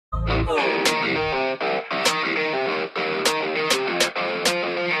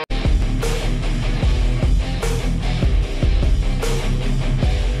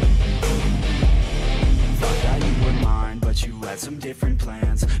Some different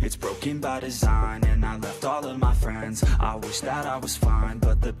plans, it's broken by design, and I left all of my friends. I wish that I was fine,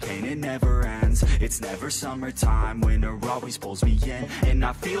 but the pain, it never ends. It's never summertime, winter always pulls me in, and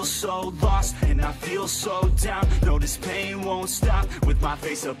I feel so lost, and I feel so down. No, this pain won't stop, with my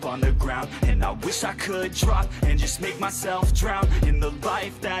face up on the ground, and I wish I could drop, and just make myself drown, in the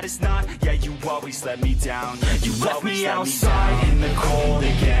life that is not. Yeah, you always let me down. You left me outside in the cold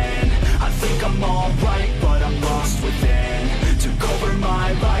again. I think I'm alright, but I'm lost within. Took over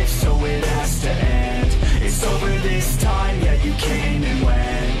my life, so it has to end. It's over this time, yeah, you came and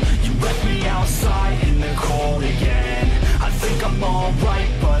went. You left me outside in the cold again. I think I'm alright,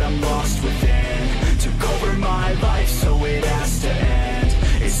 but I'm lost within. Took over my life, so it has to end.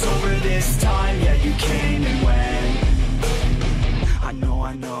 It's over this time, yeah, you came and went.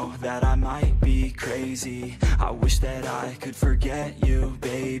 I know that I might be crazy. I wish that I could forget you,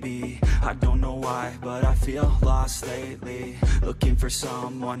 baby. I don't know why, but I feel lost lately. Looking for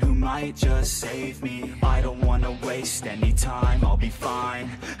someone who might just save me. I don't wanna waste any time, I'll be fine.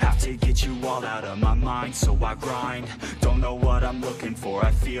 Have to get you all out of my mind, so I grind. Don't know what I'm looking for,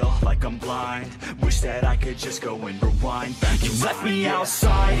 I feel like I'm blind. Wish that I could just go and rewind. You left me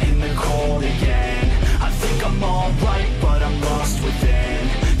outside in the cold again. I think I'm alright, but I'm lost within.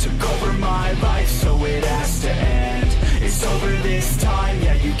 Took over my life, so it has to end. It's over this time,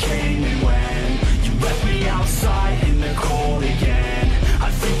 yeah, you came and went. You left me outside in the cold again. I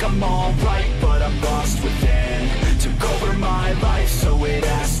think I'm alright, but I'm lost within. Took over my life, so it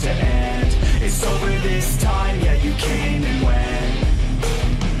has to end. It's over this time, yeah, you came and went.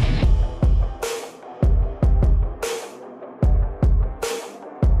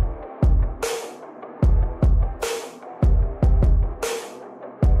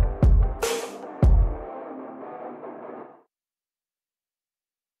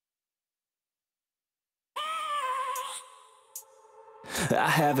 I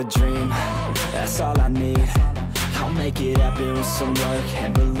have a dream, that's all I need. I'll make it happen with some work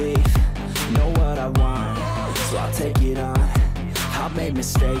and belief. Know what I want, so I'll take it on. I've made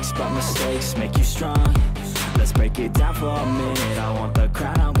mistakes, but mistakes make you strong. Let's break it down for a minute. I want the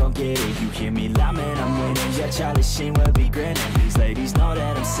crown, I'm gon' get it. You hear me loud, man, I'm winning. Yeah, Charlie Sheen will be grinning. These ladies know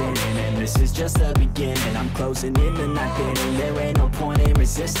that I'm sinning, and this is just the beginning. I'm closing in the night inning. There ain't no point in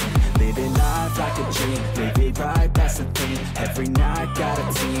resisting. Living life like a dream, live it right, that's the thing. Every night got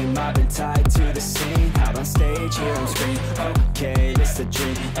a team, I've been tied to the scene. Out on stage, here I'm screaming. Okay, it's a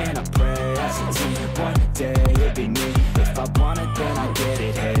dream, and I pray as a team. One day it'll be me. If I want it, then I get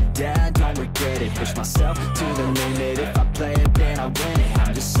it. Head down, don't regret it. Push myself to the limit. If I play it, then I win it.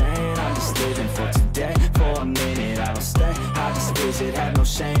 I'm just saying, I'm just living for today. For a minute, I don't stay, I just visit. Have no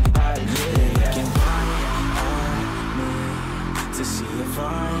shame, I admit it. Looking right at me to see if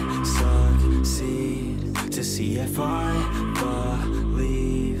I succeed, to see if I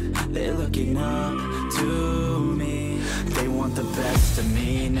believe. They're looking up to me. They want the best of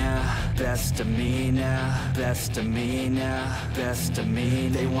me now, best of me now, best of me now, best of me.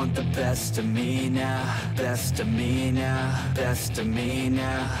 They want the best of me now, best of me now, best of me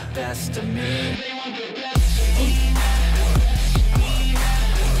now, best of me. They want the best of me.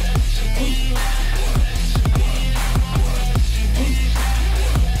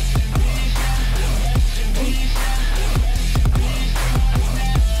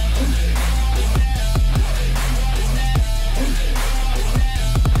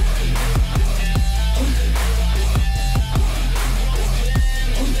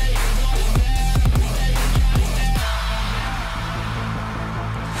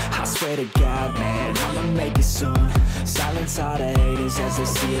 Swear to God, man, I'ma make it soon. Silence all the haters as they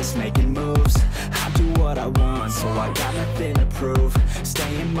see us making moves. I do what I want, so I got nothing to prove.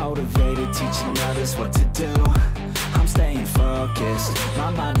 Staying motivated, teaching others what to do. I'm staying focused,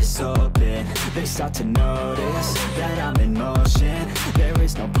 my mind is open. They start to notice that I'm in motion. There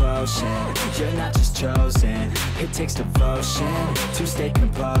is no potion, you're not just chosen. It takes devotion to stay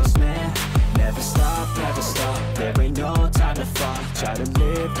composed, man. Never stop, there ain't no time to fall. Try to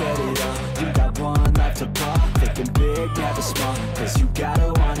live, get it all, you got one life to ball. Thinking big, never small, cause you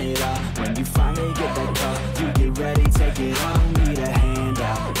gotta want it all. When you finally get that call, you get ready, take it on. Need a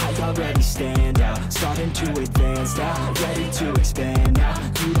handout, I already stand out. Starting to advance now, ready to expand now.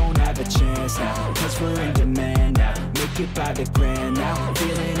 You don't have a chance now, cause we're in demand now. Make it by the grand now,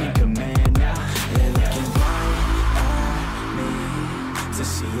 feeling in command now. They're looking right at me to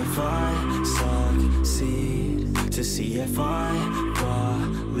see if I succeed, to see if I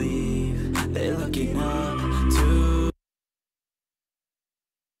believe. looking up to.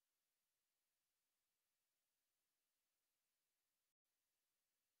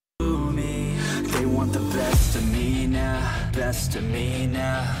 They want the best of me now, best of me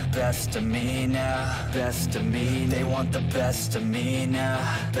now, best of me now, best of me. They want the best of me now,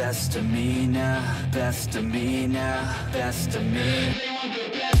 best of me now, best of me now, best of me. They want the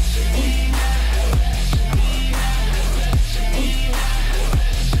best of me now.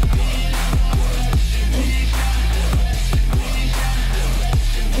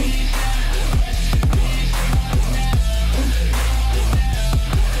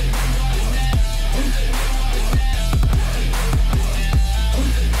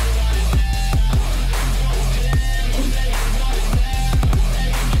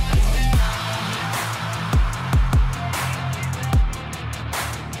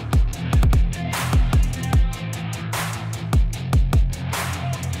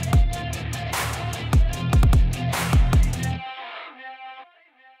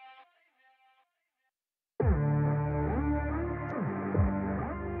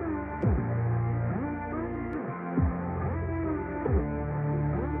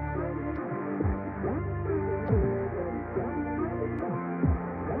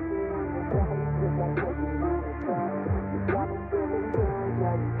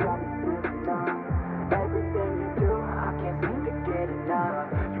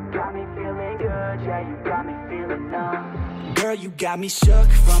 Girl, you got me shook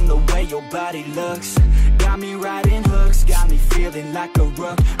from the way your body looks. Got me riding hooks, got me feeling like a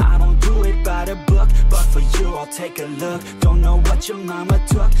rook. I don't do it by the book, but for you I'll take a look. Don't know what your mama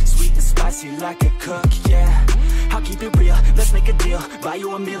took, sweet and spicy like a cook, yeah. I'll keep it real, let's make a deal. Buy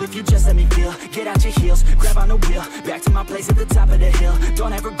you a meal if you just let me feel. Get out your heels, grab on the wheel. Back to my place at the top of the hill.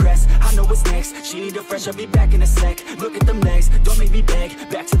 Don't have regrets, I know what's next. She need a fresh, I'll be back in a sec. Look at them legs, don't make me beg.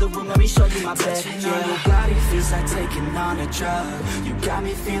 Back to the room, let me show you my bed. Touching on your body feels like taking on a drug. You got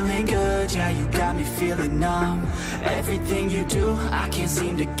me feeling good, yeah, you got me feeling numb. Everything you do, I can't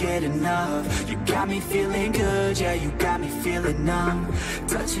seem to get enough. You got me feeling good, yeah, you got me feeling numb.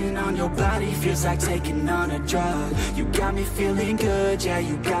 Touching on your body feels like taking on a drug. You got me feeling good, yeah,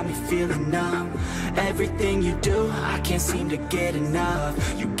 you got me feeling numb. Everything you do, I can't seem to get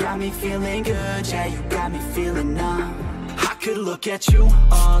enough. You got me feeling good, yeah, you got me feeling numb. I could look at you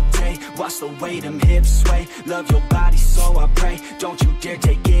all day, watch the way them hips sway. Love your body, so I pray, don't you dare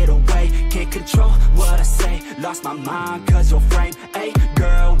take it away. Can't control what I say, lost my mind cause your frame. Hey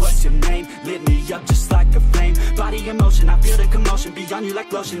girl, what's your name? Lit me up just like a flame. Body in motion, I feel the commotion, beyond you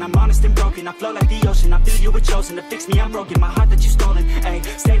like lotion. I'm honest and broken, I flow like the ocean. I feel you were chosen to fix me, I'm broken. My heart that you stolen, hey.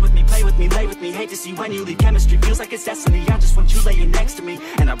 Stay with me, play with me, lay with me. Hate to see when you leave, chemistry feels like it's destiny. I just want you laying next to me,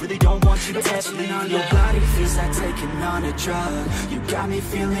 and I really don't want you to ever leave. On your body feels like taking on a drug. You got me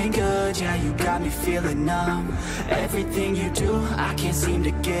feeling good, yeah, you got me feeling numb. Everything you do, I can't seem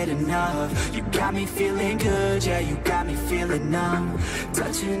to get enough. You got me feeling good, yeah, you got me feeling numb.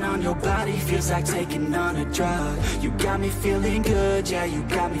 Touching on your body feels like taking on a drug. You got me feeling good, yeah, you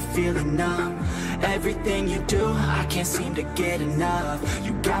got me feeling numb. Everything you do, I can't seem to get enough.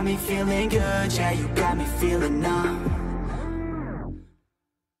 You got me feeling good, yeah, you got me feeling numb.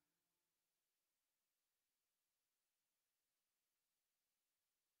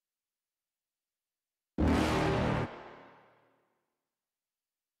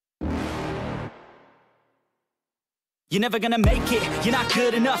 You're never gonna make it, you're not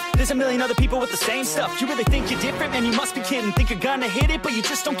good enough. There's a million other people with the same stuff. You really think you're different? Man, you must be kidding. Think you're gonna hit it, but you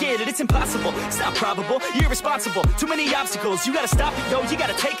just don't get it. It's impossible, it's not probable, you're irresponsible. Too many obstacles, you gotta stop it, yo. You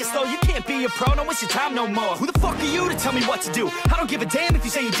gotta take it slow, you can't be a pro. Don't waste your time no more. Who the fuck are you to tell me what to do? I don't give a damn if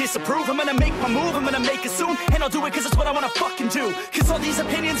you say you disapprove. I'm gonna make my move, I'm gonna make it soon. And I'll do it cause it's what I wanna fucking do. Cause all these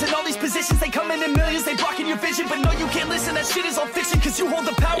opinions and all these positions, they come in millions, they blocking your vision. But no, you can't listen, that shit is all fiction. Cause you hold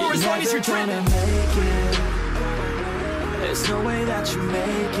the power as long as you're dreaming. There's no way that you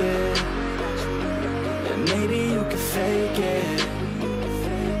make it. And maybe you can fake it,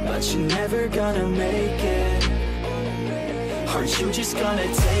 but you're never gonna make it. Aren't you just gonna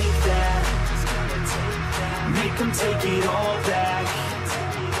take that? Make them take it all back.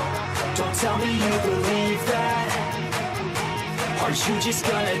 Don't tell me you believe that. Aren't you just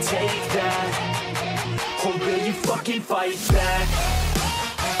gonna take that? Or will you fucking fight back?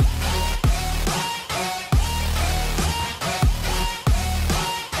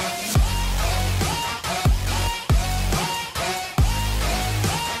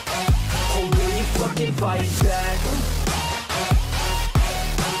 Fight back.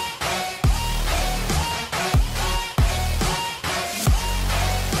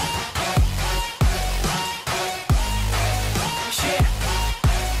 Yeah.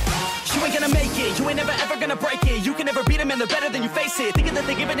 You ain't gonna make it, you ain't never ever gonna break it. You can never beat them and they're better than you face it. Thinking that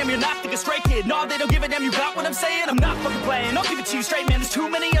they give a damn, you're not thinking straight, kid. No, they don't give a damn, you got what I'm saying? I'm not fucking playing, I'll give it to you straight, man. There's too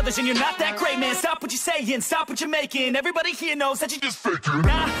many others and you're not that great, man. Stop what you're saying, stop what you're making. Everybody here knows that you just faking.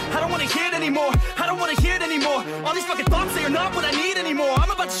 Nah, I don't wanna hear it anymore, I don't wanna hear it anymore. All these fucking thoughts, they are not what I need anymore. I'm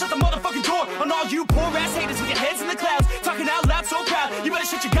about to shut the motherfucking door on all you poor ass haters with your heads in the clouds, talking out loud so proud. You better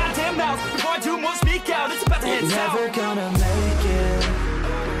shut your goddamn mouth before I do more speak out. It's about to head south. You're never gonna make it.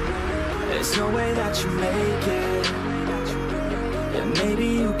 There's no way that you make it. Yeah, maybe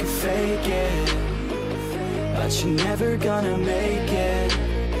you can fake it, but you're never gonna make it.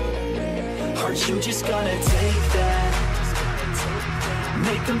 Aren't you just gonna take that?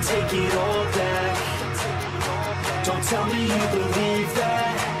 Make them take it all back. Don't tell me you believe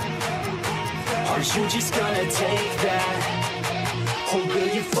that. Aren't you just gonna take that? Or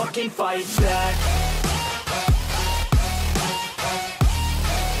will you fucking fight back?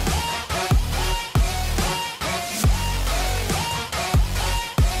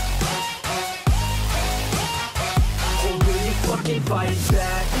 Or will you fucking fight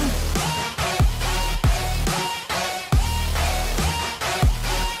back?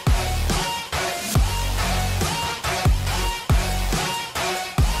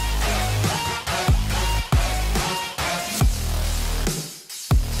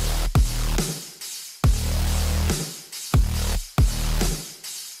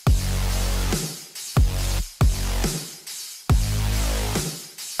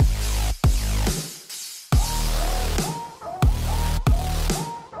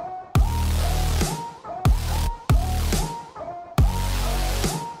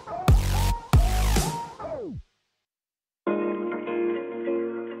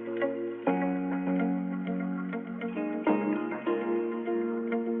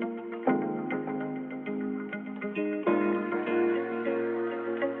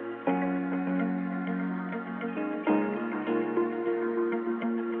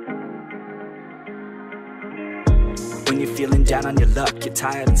 When you're feeling down on your luck, you're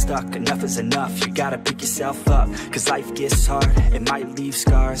tired and stuck, enough is enough. You gotta pick yourself up, cause life gets hard. It might leave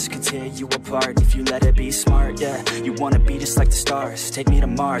scars, could tear you apart if you let it be smart, yeah. You wanna be just like the stars, take me to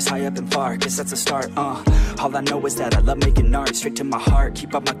Mars, high up and far, guess that's a start, All I know is that I love making art, straight to my heart,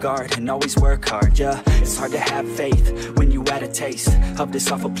 keep up my guard, and always work hard, yeah. It's hard to have faith when you had a taste of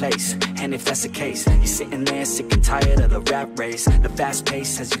this awful place, and if that's the case, you're sitting there sick and tired of the rat race. The fast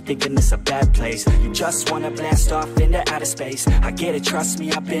pace has you thinking it's a bad place. You just wanna blast off into outer space. I get it, trust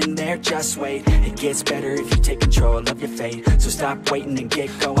me, I've been there, just wait. It gets better if you take control of your fate. So stop waiting and get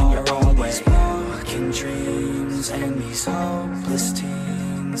going your own way. Broken dreams and these hopeless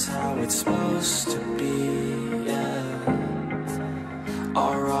teens, how it's supposed to be, yeah.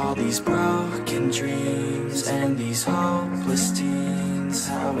 Are all these broken dreams and these hopeless teens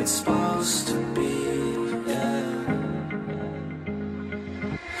how it's supposed to be, yeah.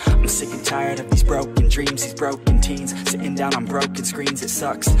 I'm sick and tired of these broken dreams, these broken teens, sitting down on broken screens. It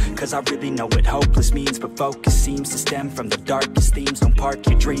sucks, cause I really know what hopeless means, but focus seems to stem from the darkest themes. Don't park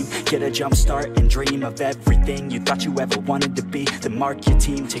your dream, get a jump start and dream of everything you thought you ever wanted to be. Then mark your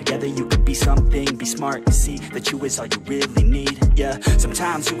team, together you could be something. Be smart and see that you is all you really need, yeah.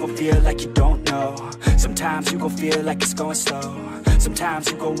 Sometimes you gon' feel like you don't know, sometimes you gon' feel like it's going slow, sometimes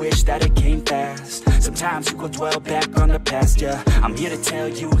you gon' wish that it came fast, sometimes you gon' dwell back on the past, yeah. I'm here to tell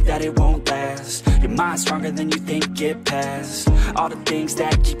you that it won't last. Your mind's stronger than you think, get past all the things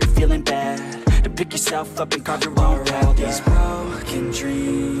that keep you feeling bad, to pick yourself up and carve your own path, all these broken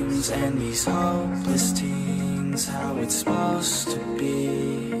dreams and these hopeless teens how it's supposed to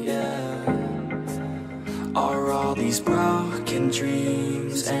be, yeah. Are all these broken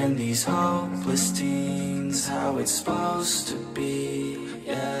dreams and these hopeless teens how it's supposed to be,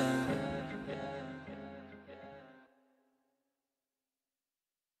 yeah.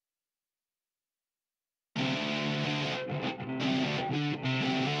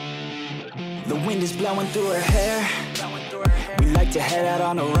 The wind is blowing through her hair, we like to head out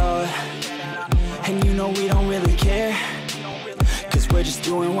on the road, and you know we don't really care, cause we're just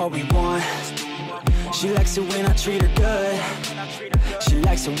doing what we want. She likes it when I treat her good, she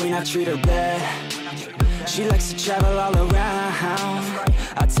likes it when I treat her bad. She likes to travel all around,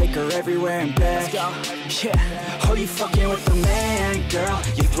 I take her everywhere and back, yeah. Oh, you fucking with the man, girl,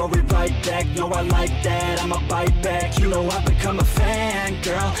 you throw it right back. No, I like that, I'ma bite back. You know I've become a fan,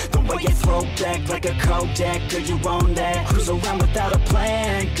 girl. The way you throw back like a Kodak, girl, you own that. Cruise around without a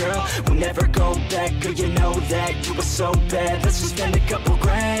plan, girl, we'll never go back. Girl, you know that, you were so bad. Let's just spend a couple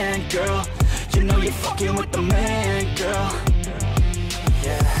grand, girl. You know you're fucking with the man, girl.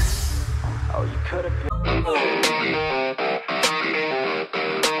 Yeah. Oh, you could've been